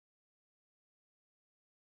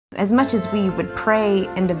As much as we would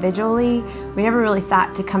pray individually, we never really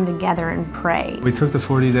thought to come together and pray. We took the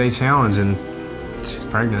 40-day challenge and she's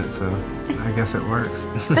pregnant, so I guess it works.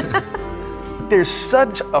 There's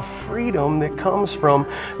such a freedom that comes from,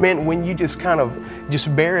 man, when you just kind of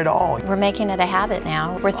bear it all. We're making it a habit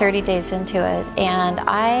now. We're 30 days into it, and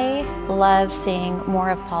I love seeing more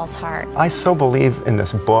of Paul's heart. I so believe in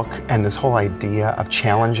this book and this whole idea of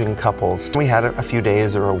challenging couples. We had a few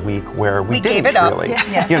days or a week where we didn't gave it up. really.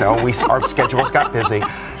 Yeah. You know, our schedules got busy,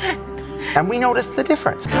 and we noticed the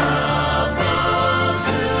difference.